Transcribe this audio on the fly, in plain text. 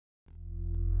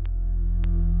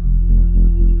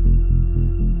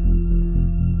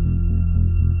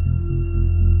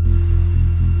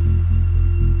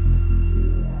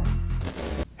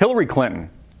Hillary Clinton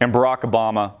and Barack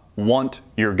Obama want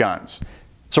your guns.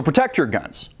 So protect your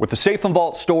guns with the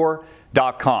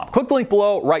safeandvaultstore.com. Click the link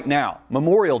below right now.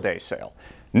 Memorial Day sale.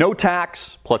 No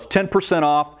tax, plus 10%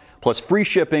 off, plus free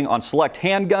shipping on select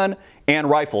handgun and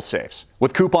rifle safes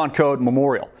with coupon code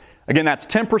MEMORIAL. Again, that's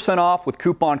 10% off with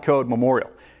coupon code MEMORIAL.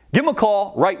 Give them a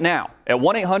call right now at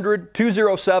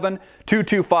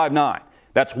 1-800-207-2259.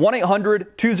 That's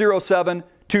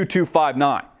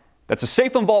 1-800-207-2259. That's the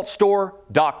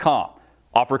safeandvaultstore.com.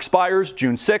 Offer expires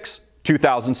June 6,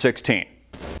 2016. Hey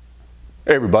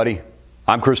everybody,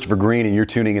 I'm Christopher Green and you're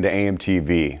tuning into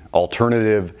AMTV,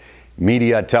 Alternative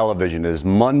Media Television. It is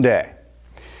Monday,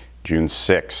 June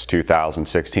 6,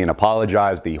 2016.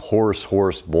 Apologize the hoarse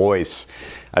voice.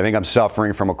 I think I'm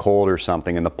suffering from a cold or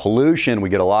something. And the pollution, we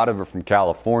get a lot of it from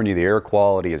California. The air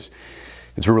quality it's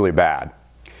really bad.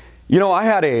 You know, I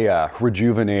had a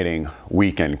rejuvenating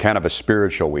weekend, kind of a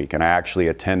spiritual weekend. I actually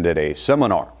attended a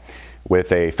seminar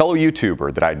with a fellow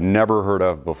YouTuber that I'd never heard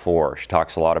of before. She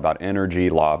talks a lot about energy,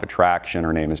 law of attraction.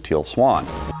 Her name is Teal Swan.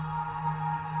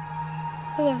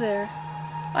 Hello there.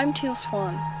 I'm Teal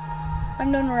Swan. I'm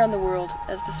known around the world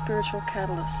as the Spiritual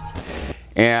Catalyst.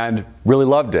 And really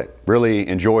loved it, really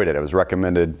enjoyed it. It was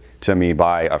recommended to me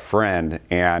by a friend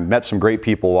and met some great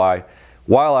people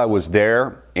while I was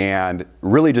there, and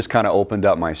really just kind of opened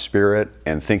up my spirit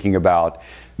and thinking about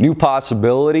new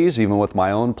possibilities, even with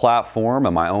my own platform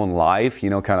and my own life, you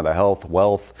know, kind of the health,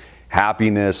 wealth,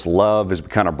 happiness, love, as we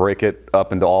kind of break it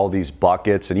up into all these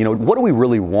buckets. And, you know, what do we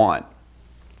really want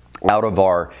out of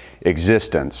our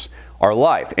existence, our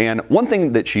life? And one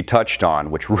thing that she touched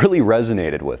on, which really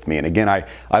resonated with me, and again, I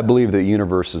believe the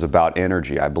universe is about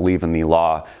energy. I believe in the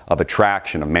law of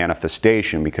attraction, of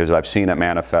manifestation, because I've seen it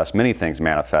manifest, many things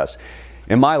manifest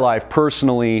in my life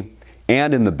personally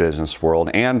and in the business world,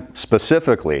 and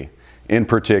specifically, in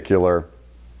particular,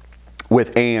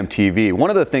 with AMTV. One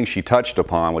of the things she touched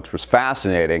upon, which was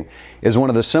fascinating, is one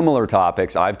of the similar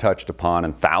topics I've touched upon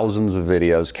in thousands of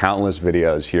videos, countless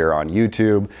videos here on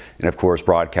YouTube, and of course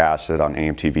broadcasted on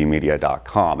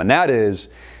amtvmedia.com. And that is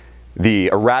the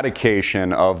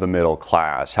eradication of the middle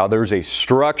class, how there's a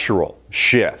structural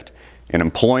shift in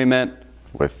employment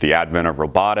with the advent of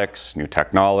robotics, new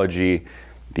technology,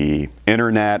 the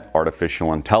internet,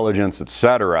 artificial intelligence,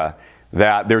 etc.,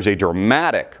 that there's a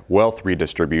dramatic wealth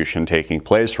redistribution taking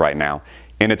place right now,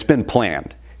 and it's been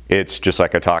planned. It's just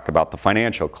like I talk about the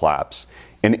financial collapse,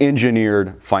 an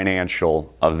engineered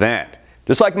financial event.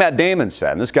 Just like Matt Damon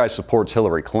said, and this guy supports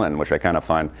Hillary Clinton, which I kind of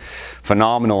find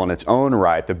phenomenal in its own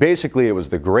right, that basically it was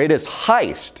the greatest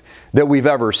heist that we've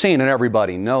ever seen, and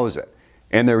everybody knows it.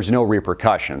 And there's no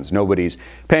repercussions. Nobody's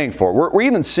paying for it. We're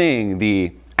even seeing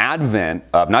the advent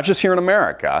of, not just here in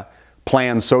America,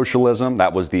 planned socialism.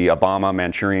 That was the Obama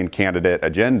Manchurian candidate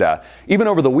agenda. Even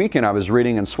over the weekend, I was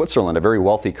reading in Switzerland, a very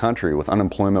wealthy country with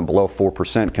unemployment below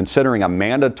 4%, considering a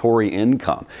mandatory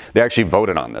income. They actually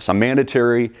voted on this, a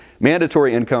mandatory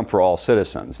income for all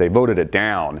citizens. They voted it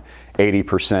down,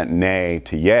 80% nay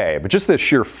to yay. But just the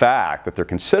sheer fact that they're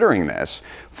considering this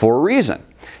for a reason.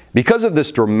 Because of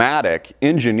this dramatic,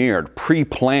 engineered,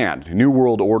 pre-planned New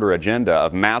World Order agenda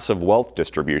of massive wealth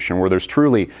distribution, where there's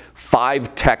truly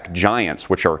 5 tech giants,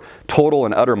 which are total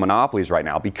and utter monopolies right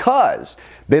now, because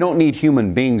they don't need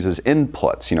human beings as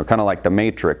inputs, you know, kind of like the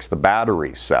Matrix, the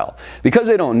battery cell. Because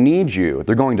they don't need you,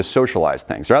 they're going to socialize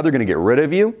things. They're either going to get rid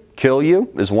of you, kill you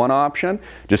is one option,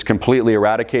 just completely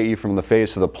eradicate you from the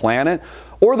face of the planet,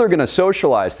 or they're going to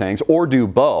socialize things, or do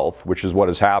both, which is what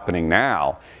is happening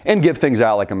now, and give things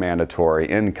out like a mandatory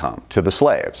income to the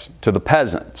slaves, to the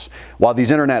peasants. While these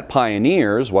internet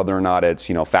pioneers, whether or not it's,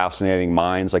 you know, fascinating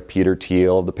minds like Peter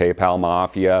Thiel of the PayPal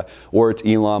Mafia, or it's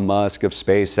Elon Musk of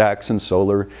SpaceX and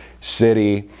Solar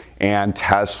City and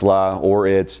Tesla, or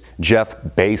it's Jeff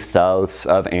Bezos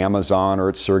of Amazon, or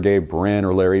it's Sergey Brin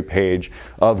or Larry Page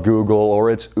of Google,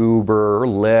 or it's Uber or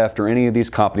Lyft or any of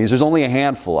these companies. There's only a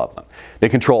handful of them. They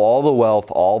control all the wealth,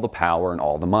 all the power, and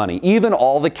all the money, even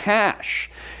all the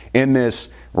cash in this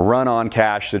run-on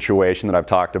cash situation that I've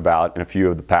talked about in a few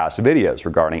of the past videos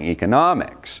regarding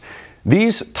economics.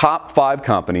 These top 5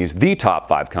 companies, the top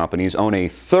 5 companies, own a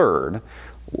third,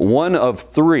 one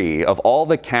of 3 of all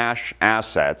the cash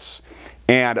assets,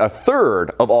 and a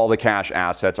third of all the cash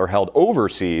assets are held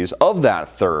overseas of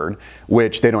that third,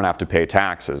 which they don't have to pay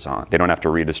taxes on. They don't have to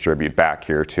redistribute back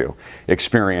here to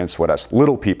experience what us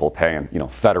little people pay in, you know,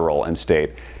 federal and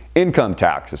state income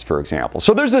taxes, for example.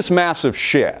 So there's this massive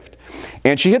shift.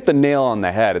 And she hit the nail on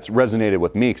the head. It's resonated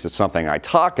with me because it's something I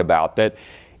talk about, that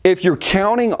if you're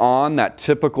counting on that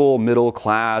typical middle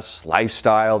class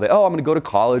lifestyle that, oh, I'm going to go to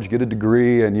college, get a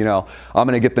degree, and, you know, I'm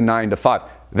going to get the 9 to 5,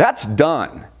 that's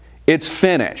done. it's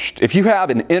finished. If you have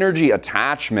an energy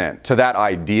attachment to that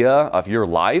idea of your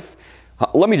life,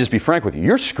 let me just be frank with you,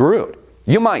 you're screwed.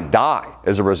 You might die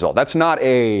as a result. I'm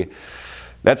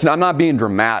not being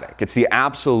dramatic. It's the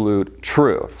absolute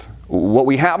truth. What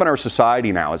we have in our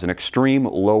society now is an extreme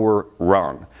lower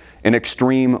rung, an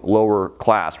extreme lower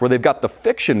class, where they've got the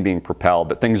fiction being propelled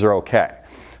that things are okay.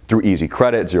 Through easy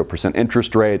credit, 0%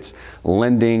 interest rates,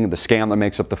 lending, the scam that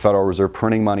makes up the Federal Reserve,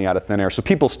 printing money out of thin air. So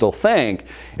people still think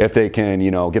if they can,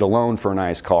 get a loan for a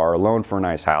nice car, a loan for a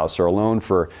nice house, or a loan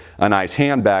for a nice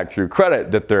handbag through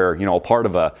credit, that they're, part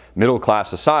of a middle-class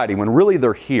society, when really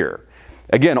they're here.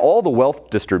 Again, all the wealth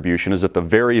distribution is at the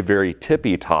very, very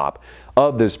tippy top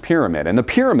of this pyramid. And the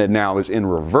pyramid now is in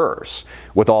reverse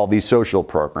with all these social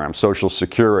programs, Social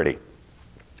Security,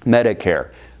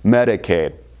 Medicare,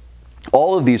 Medicaid,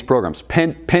 all of these programs,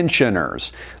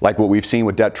 pensioners, like what we've seen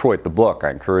with Detroit, the book.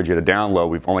 I encourage you to download.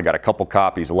 We've only got a couple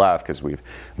copies left because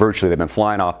they've been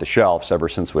flying off the shelves ever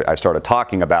since I started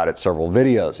talking about it several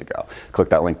videos ago. Click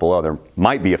that link below. There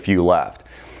might be a few left.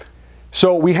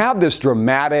 So we have this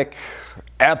dramatic,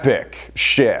 epic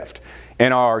shift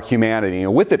in our humanity,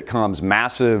 and with it comes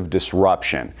massive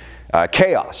disruption.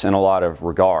 Chaos in a lot of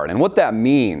regard. And what that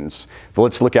means,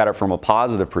 let's look at it from a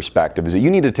positive perspective, is that you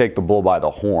need to take the bull by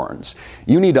the horns.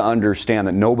 You need to understand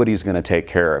that nobody's going to take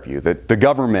care of you, that the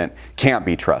government can't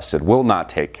be trusted, will not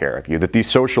take care of you, that these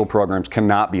social programs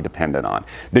cannot be dependent on,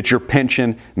 that your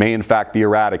pension may in fact be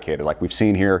eradicated, like we've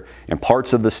seen here in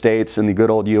parts of the states in the good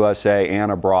old USA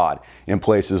and abroad in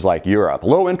places like Europe.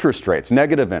 Low interest rates,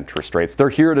 negative interest rates, they're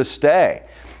here to stay.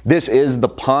 This is the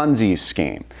Ponzi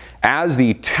scheme. As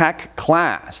the tech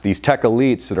class, these tech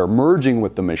elites that are merging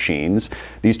with the machines,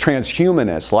 these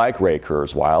transhumanists like Ray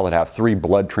Kurzweil that have 3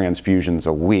 blood transfusions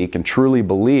a week and truly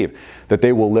believe that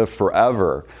they will live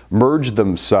forever, merge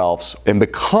themselves and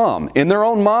become, in their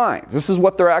own minds, this is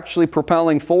what they're actually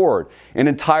propelling forward, an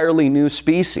entirely new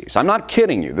species. I'm not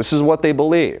kidding you. This is what they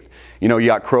believe. You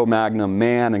got Cro-Magnon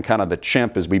man and kind of the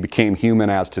chimp as we became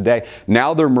human as today.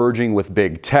 Now they're merging with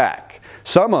big tech.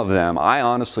 Some of them, I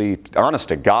honest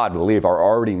to God, believe are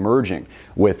already merging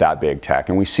with that big tech.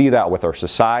 And we see that with our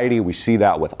society. We see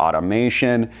that with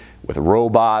automation, with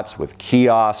robots, with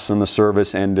kiosks in the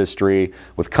service industry,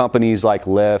 with companies like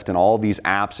Lyft and all these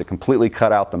apps that completely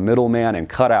cut out the middleman and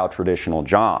cut out traditional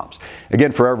jobs.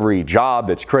 Again, for every job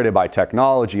that's created by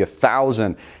technology,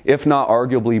 1,000, if not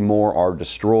arguably more, are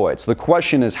destroyed. So the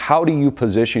question is, how do you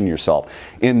position yourself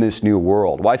in this new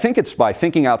world? Well, I think it's by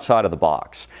thinking outside of the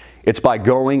box. It's by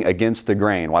going against the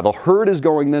grain. While the herd is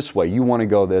going this way, you want to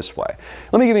go this way.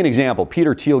 Let me give you an example.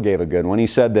 Peter Thiel gave a good one. He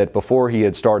said that before he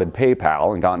had started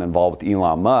PayPal and gotten involved with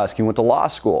Elon Musk, he went to law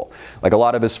school, like a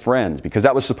lot of his friends, because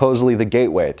that was supposedly the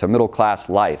gateway to middle-class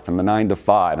life and the 9 to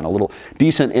 5 and a little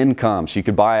decent income so you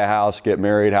could buy a house, get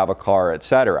married, have a car,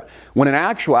 etc. When in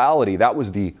actuality, that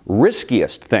was the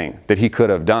riskiest thing that he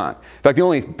could have done. In fact, the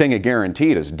only thing it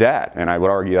guaranteed is debt, and I would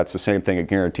argue that's the same thing it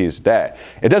guarantees today.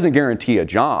 It doesn't guarantee a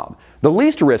job. The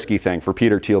least risky thing for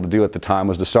Peter Thiel to do at the time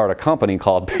was to start a company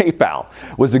called PayPal,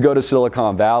 was to go to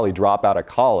Silicon Valley, drop out of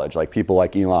college like people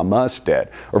like Elon Musk did,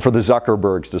 or for the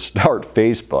Zuckerbergs to start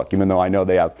Facebook, even though I know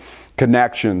they have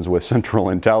connections with Central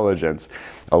Intelligence,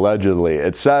 allegedly,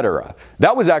 etc.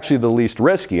 That was actually the least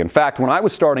risky. In fact, when I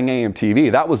was starting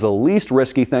AMTV, that was the least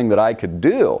risky thing that I could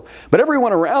do. But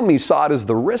everyone around me saw it as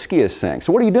the riskiest thing.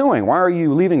 So what are you doing? Why are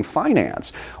you leaving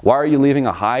finance? Why are you leaving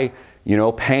a high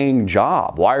paying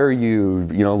job? Why are you,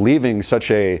 leaving such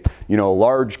a,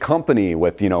 large company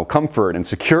with, comfort and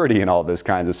security and all this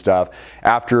kinds of stuff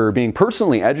after being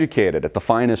personally educated at the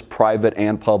finest private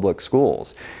and public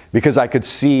schools? Because I could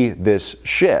see this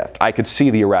shift. I could see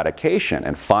the eradication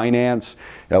and finance,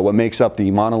 what makes up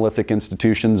the monolithic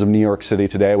institutions of New York City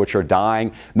today, which are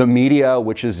dying. The media,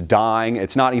 which is dying.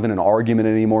 It's not even an argument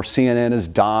anymore. CNN is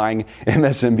dying.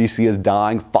 MSNBC is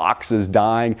dying. Fox is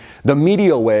dying. The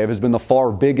media wave has been the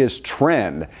far biggest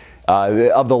trend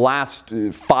of the last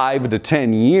 5 to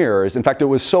 10 years. In fact, it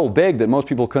was so big that most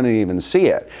people couldn't even see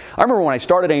it. I remember when I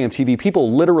started AMTV,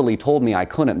 people literally told me I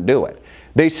couldn't do it.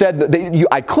 They said that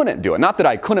I couldn't do it. Not that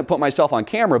I couldn't put myself on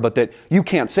camera, but that you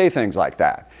can't say things like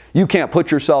that. You can't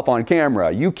put yourself on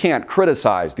camera. You can't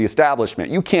criticize the establishment.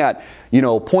 You can't,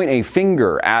 point a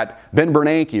finger at Ben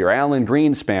Bernanke or Alan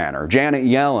Greenspan or Janet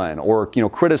Yellen or,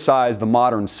 criticize the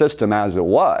modern system as it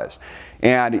was.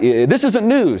 And this isn't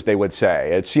news, they would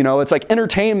say. It's, it's like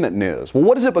entertainment news. Well,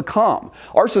 what does it become?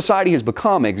 Our society has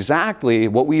become exactly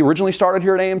what we originally started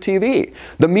here at AMTV.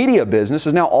 The media business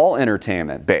is now all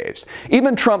entertainment based.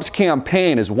 Even Trump's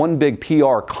campaign is one big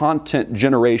PR content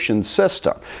generation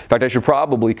system. In fact, I should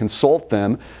probably consult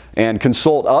them and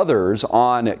consult others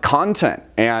on content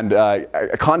and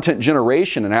content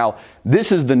generation and how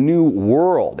this is the new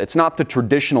world. It's not the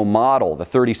traditional model, the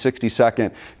 30,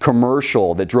 60-second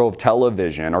commercial that drove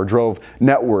television or drove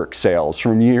network sales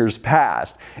from years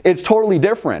past. It's totally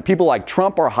different. People like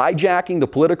Trump are hijacking the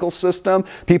political system.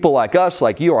 People like us,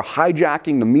 like you, are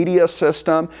hijacking the media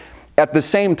system. At the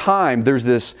same time, there's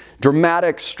this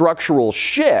dramatic structural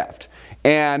shift,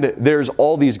 and there's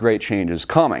all these great changes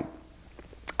coming.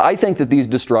 I think that these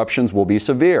disruptions will be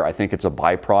severe. I think it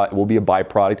will be a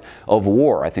byproduct of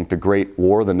war. I think the Great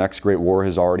War, the next Great War,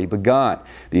 has already begun.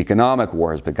 The economic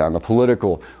war has begun. The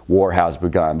political war has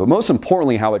begun. But most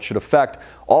importantly, how it should affect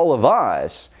all of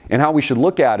us and how we should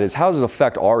look at it is, how does it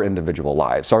affect our individual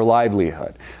lives, our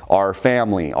livelihood, our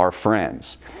family, our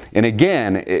friends? And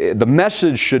again, the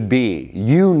message should be,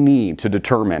 you need to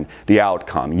determine the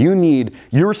outcome. You need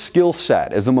your skill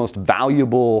set as the most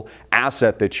valuable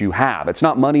asset that you have. It's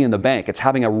not money in the bank. It's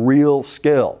having a real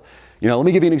skill. You know, let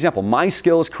me give you an example. My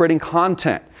skill is creating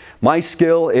content. My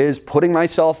skill is putting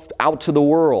myself out to the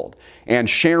world and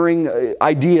sharing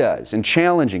ideas and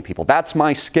challenging people. That's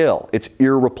my skill. It's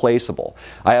irreplaceable.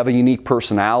 I have a unique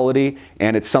personality,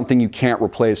 and it's something you can't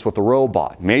replace with a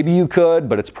robot. Maybe you could,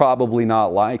 but it's probably not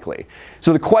likely.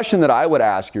 So the question that I would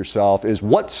ask yourself is,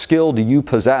 what skill do you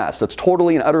possess that's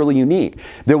totally and utterly unique,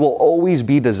 that will always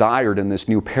be desired in this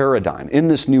new paradigm, in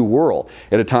this new world,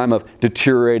 at a time of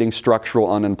deteriorating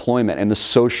structural unemployment and the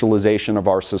socialization of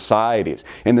our societies,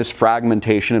 and this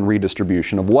fragmentation and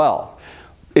redistribution of wealth?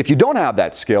 If you don't have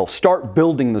that skill, start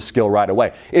building the skill right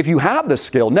away. If you have the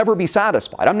skill, never be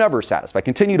satisfied. I'm never satisfied.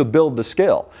 Continue to build the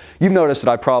skill. You've noticed that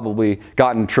I've probably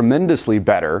gotten tremendously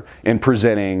better in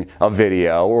presenting a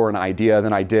video or an idea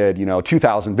than I did,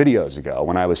 2,000 videos ago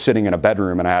when I was sitting in a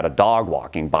bedroom and I had a dog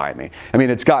walking by me. I mean,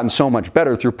 it's gotten so much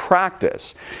better through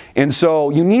practice. And so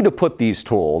you need to put these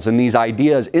tools and these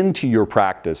ideas into your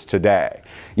practice today.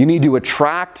 You need to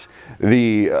attract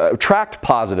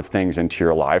positive things into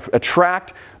your life,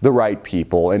 attract the right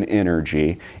people and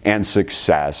energy and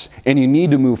success, and you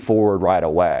need to move forward right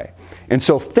away. And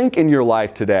so think in your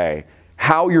life today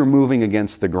how you're moving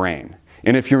against the grain.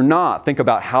 And if you're not, think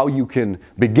about how you can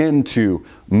begin to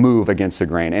move against the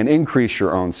grain and increase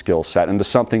your own skill set into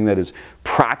something that is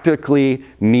practically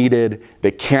needed,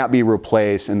 that can't be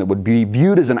replaced, and that would be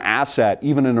viewed as an asset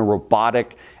even in a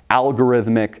robotic,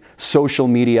 algorithmic, social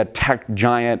media, tech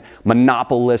giant,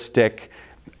 monopolistic,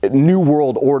 new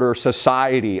world order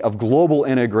society of global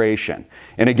integration.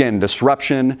 And again,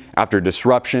 disruption after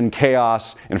disruption,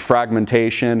 chaos and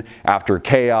fragmentation after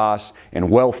chaos, and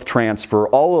wealth transfer,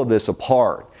 all of this a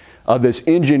part of this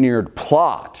engineered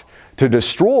plot to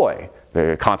destroy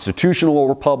the constitutional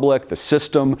republic, the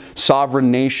system,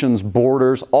 sovereign nations,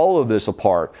 borders, all of this a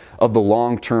part of the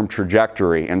long-term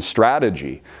trajectory and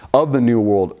strategy of the New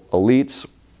World elites,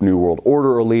 New World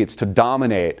Order elites, to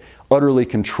dominate, utterly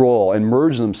control, and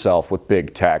merge themselves with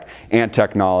big tech and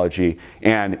technology,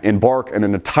 and embark on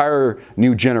an entire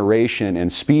new generation and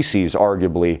species,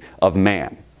 arguably, of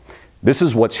man. This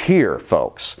is what's here,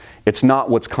 folks. It's not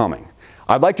what's coming.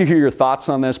 I'd like to hear your thoughts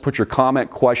on this. Put your comment,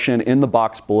 question in the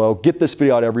box below. Get this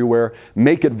video out everywhere.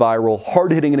 Make it viral.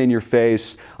 Hard-hitting it in your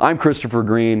face. I'm Christopher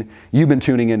Green. You've been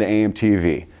tuning into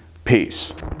AMTV.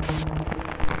 Peace.